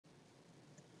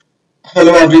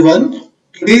Hello everyone.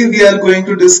 Today we are going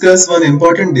to discuss one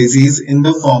important disease in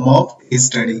the form of case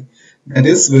study, that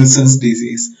is Wilson's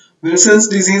disease. Wilson's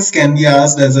disease can be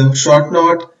asked as a short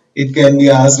note, it can be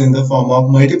asked in the form of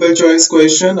multiple choice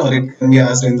question, or it can be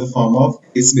asked in the form of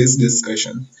case-based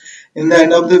discussion. In the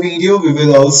end of the video, we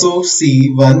will also see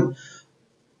one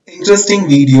interesting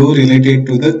video related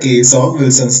to the case of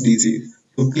Wilson's disease.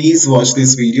 So please watch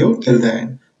this video till the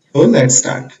end. So let's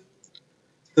start.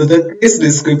 So the case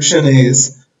description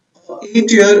is: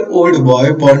 8-year-old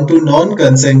boy born to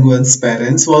non-consanguineous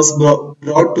parents was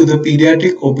brought to the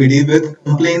pediatric OPD with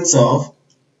complaints of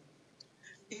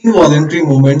involuntary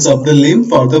movements of the limb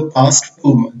for the past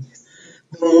 2 months.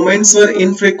 The movements were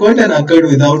infrequent and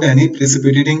occurred without any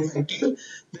precipitating factor.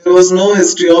 There was no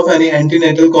history of any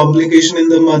antenatal complication in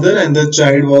the mother, and the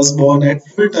child was born at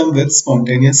full term with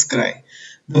spontaneous cry.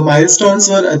 The milestones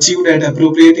were achieved at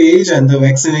appropriate age and the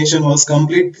vaccination was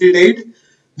complete till date.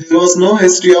 There was no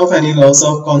history of any loss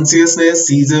of consciousness,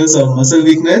 seizures or muscle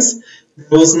weakness.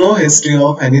 There was no history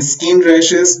of any skin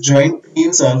rashes, joint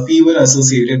pains or fever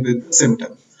associated with the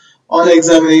symptom. On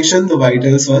examination, the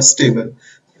vitals were stable.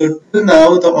 So till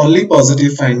now, the only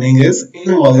positive finding is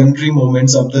involuntary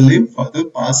movements of the limb for the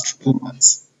past 2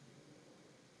 months.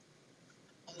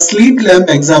 A slit lamp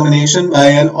examination by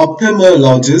an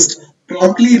ophthalmologist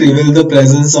promptly revealed the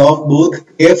presence of both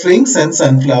KF rings and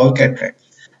sunflower cataract.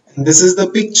 And this is the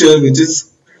picture which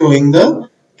is showing the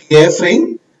KF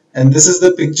ring, and this is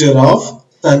the picture of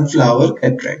sunflower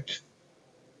cataract.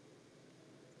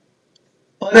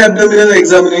 Her abdominal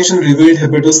examination revealed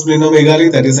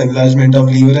hepatosplenomegaly, that is enlargement of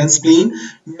liver and spleen.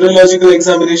 Neurological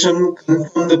examination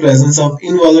confirmed the presence of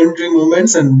involuntary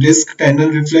movements and disc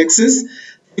tendon reflexes.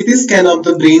 CT scan of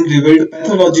the brain revealed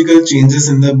pathological changes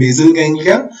in the basal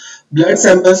ganglia. Blood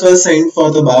samples were sent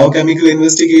for the biochemical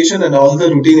investigation and all the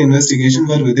routine investigations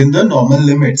were within the normal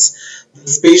limits. The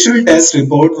spatial test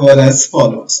report were as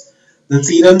follows. The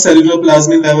serum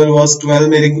ceruloplasmin level was 12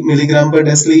 mg per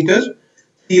deciliter.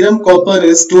 Serum copper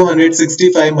is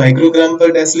 265 microgram per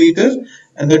deciliter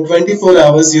and the 24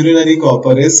 hours urinary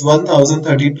copper is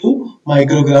 1032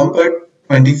 microgram per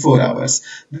 24 hours.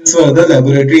 These were the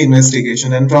laboratory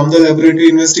investigation, and from the laboratory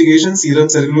investigation, serum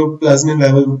ceruloplasmin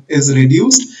level is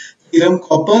reduced, serum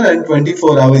copper and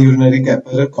 24-hour urinary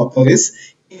copper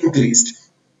is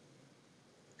increased.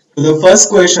 So the first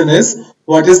question is,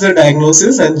 what is the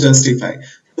diagnosis and justify?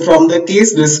 From the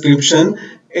case description,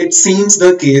 it seems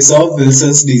the case of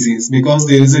Wilson's disease because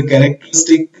there is a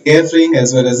characteristic KF ring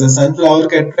as well as a sunflower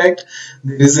cataract,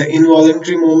 there is a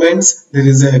involuntary movements, there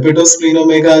is a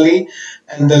hepatosplenomegaly,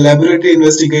 and the laboratory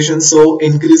investigation show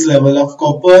increased level of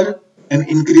copper and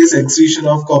increased excretion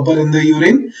of copper in the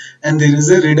urine, and there is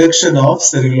a reduction of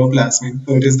ceruloplasmin.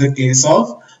 So it is the case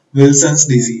of Wilson's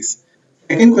disease.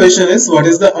 Second question is, what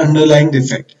is the underlying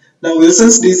defect? Now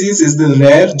Wilson's disease is the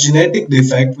rare genetic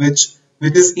defect which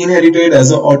is inherited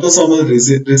as an autosomal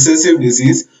recessive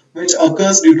disease which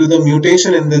occurs due to the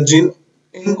mutation in the gene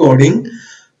encoding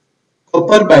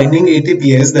copper binding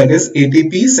ATPase, that is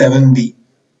ATP7B.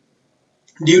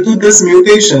 Due to this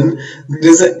mutation, there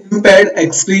is an impaired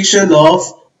excretion of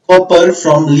copper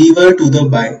from liver to the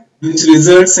bile, which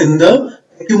results in the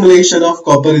accumulation of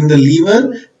copper in the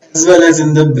liver as well as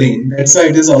in the brain. That's why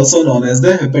it is also known as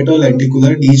the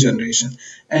hepatolenticular degeneration.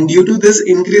 And due to this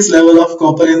increased level of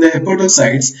copper in the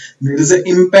hepatocytes, there is an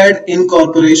impaired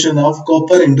incorporation of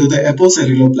copper into the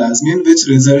apoceruloplasmin, which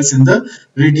results in the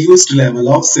reduced level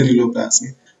of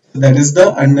ceruloplasmin. So that is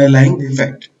the underlying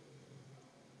defect.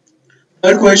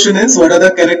 Third question is, what are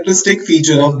the characteristic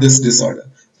features of this disorder?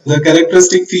 The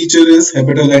characteristic feature is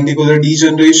hepatolenticular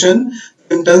degeneration.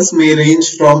 Symptoms may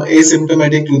range from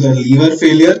asymptomatic to the liver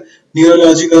failure,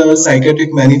 neurological or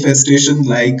psychiatric manifestations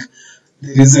like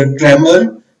there is a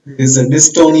tremor, there is a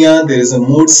dystonia, there is a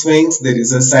mood swings, there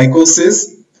is a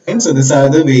psychosis. And so these are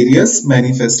the various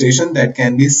manifestations that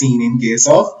can be seen in case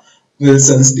of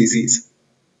Wilson's disease.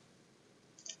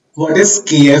 What is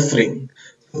KF ring?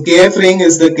 KF ring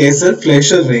is the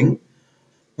Kayser-Fleischer ring,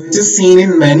 which is seen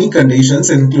in many conditions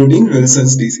including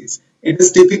Wilson's disease. It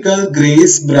is typical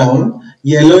grayish-brown,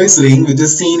 yellowish ring which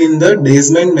is seen in the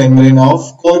basement membrane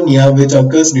of cornea, which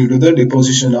occurs due to the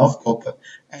deposition of copper.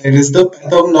 And it is the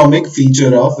pathognomic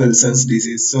feature of Wilson's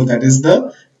disease. So that is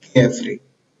the KF ring.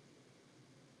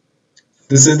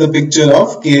 This is the picture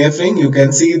of KF ring. You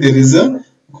can see there is a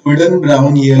golden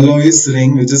brown yellowish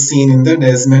ring which is seen in the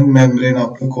basement membrane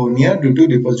of the cornea due to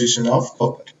deposition of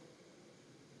copper.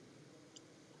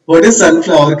 What is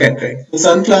sunflower cataract? So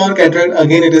sunflower cataract,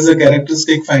 again it is a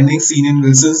characteristic finding seen in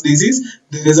Wilson's disease.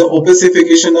 There is a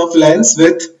opacification of lens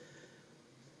with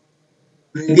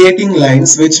radiating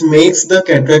lines which makes the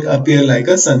cataract appear like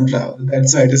a sunflower.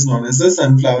 That's why it is known as the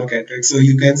sunflower cataract. So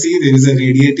you can see there is a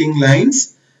radiating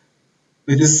lines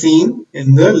which is seen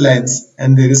in the lens,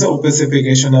 and there is a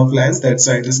opacification of lens. That's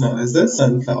why it is known as the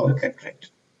sunflower cataract.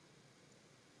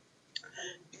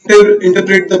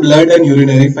 Interpret the blood and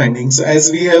urinary findings. So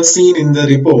as we have seen in the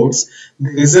reports,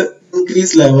 there is an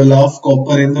increased level of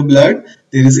copper in the blood,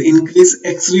 there is increased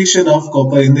excretion of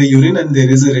copper in the urine, and there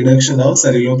is a reduction of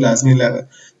ceruloplasmin level.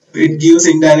 It gives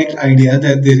indirect idea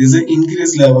that there is an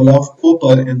increased level of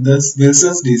copper in the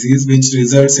Wilson's disease, which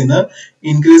results in a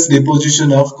increased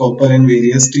deposition of copper in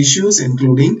various tissues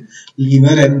including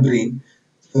liver and brain.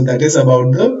 So that is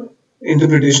about the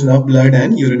interpretation of blood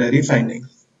and urinary findings.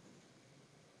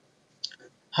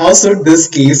 How should this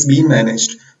case be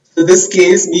managed? So this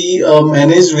case be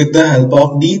managed with the help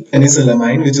of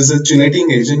D-penicillamine, which is a chelating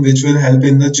agent which will help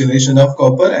in the chelation of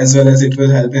copper as well as it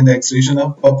will help in the excretion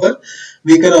of copper.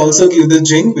 We can also give the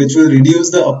zinc, which will reduce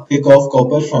the uptake of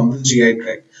copper from the GI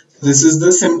tract. So this is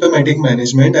the symptomatic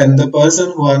management, and the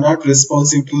person who are not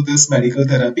responsive to this medical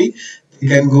therapy, they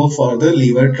can go for the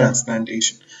liver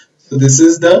transplantation. So this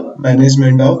is the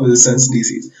management of Wilson's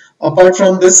disease. Apart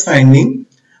from this finding,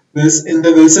 in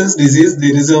the Wilson's disease,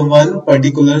 there is a one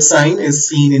particular sign is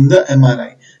seen in the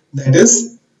MRI, that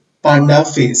is panda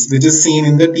face, which is seen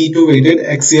in the T2 weighted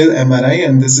axial MRI,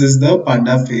 and this is the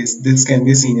panda face. This can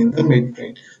be seen in the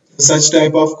midbrain. So such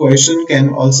type of question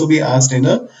can also be asked in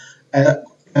as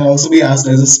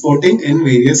a spotting in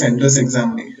various entrance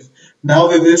examinations. Now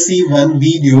we will see one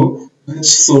video which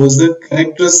shows the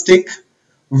characteristic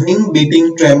wing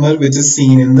beating tremor which is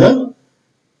seen in the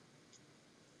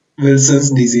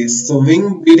Wilson's disease. So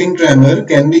wing beating tremor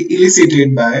can be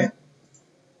elicited by,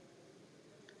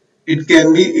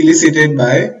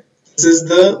 this is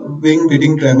the wing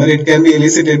beating tremor. It can be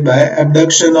elicited by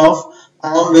abduction of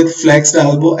arm with flexed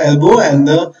elbow and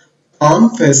the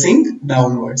arm facing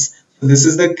downwards. So this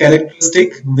is the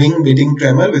characteristic wing beating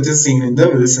tremor which is seen in the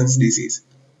Wilson's disease.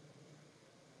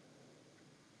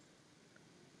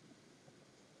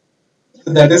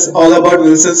 So that is all about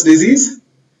Wilson's disease.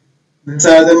 These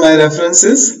are my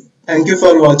references. Thank you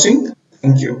for watching.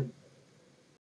 Thank you.